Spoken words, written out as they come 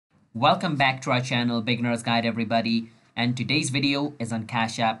Welcome back to our channel, Beginner's Guide everybody. And today's video is on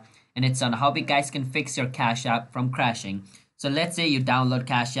Cash App, and it's on how you guys can fix your Cash App from crashing. So let's say you download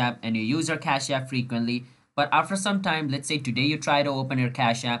Cash App and you use your Cash App frequently, but after some time, let's say today you try to open your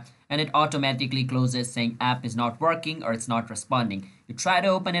Cash App and it automatically closes saying app is not working or it's not responding. You try to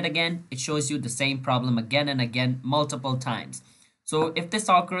open it again, it shows you the same problem again and again multiple times. So if this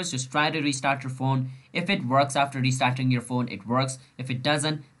occurs, just try to restart your phone. If it works after restarting your phone, it works. If it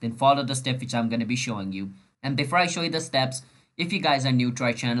doesn't, then follow the step which I'm going to be showing you. And before I show you the steps, if you guys are new to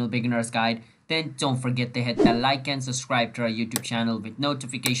our channel, Beginner's Guide, then don't forget to hit that like and subscribe to our YouTube channel with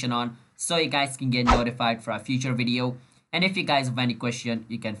notification on so you guys can get notified for our future video. And if you guys have any question,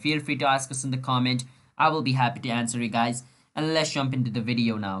 you can feel free to ask us in the comment. I will be happy to answer you guys. And let's jump into the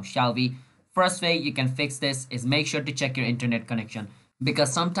video now, shall we? First way you can fix this is make sure to check your internet connection,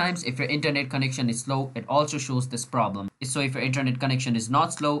 because sometimes if your internet connection is slow, it also shows this problem. So if your internet connection is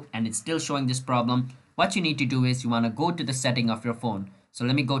not slow and it's still showing this problem, what you need to do is you want to go to the setting of your phone. So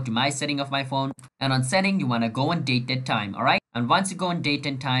let me go to my setting of my phone, and on setting you want to go on date and time. All right, and once you go on date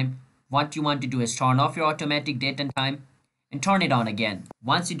and time, what you want to do is turn off your automatic date and time and turn it on again.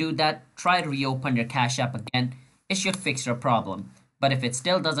 Once you do that, try to reopen your Cash App again. It should fix your problem. But if it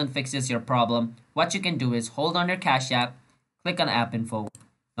still doesn't fixes your problem, what you can do is hold on your Cash App, click on app info.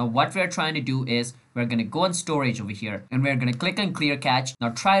 Now what we're trying to do is we're going to go on storage over here and we're going to click on clear cache. Now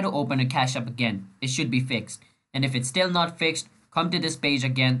try to open your Cash App again. It should be fixed. And if it's still not fixed, come to this page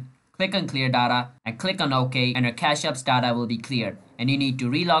again, click on clear data and click on OK, and your Cash App's data will be cleared. And you need to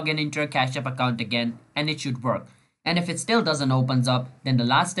re-log in into your Cash App account again and it should work. And if it still doesn't opens up, then the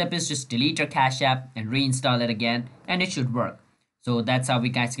last step is just delete your Cash App and reinstall it again and it should work. So that's how we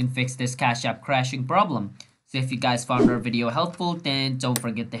guys can fix this Cash App crashing problem. So if you guys found our video helpful, then don't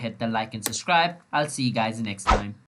forget to hit the like and subscribe. I'll see you guys next time.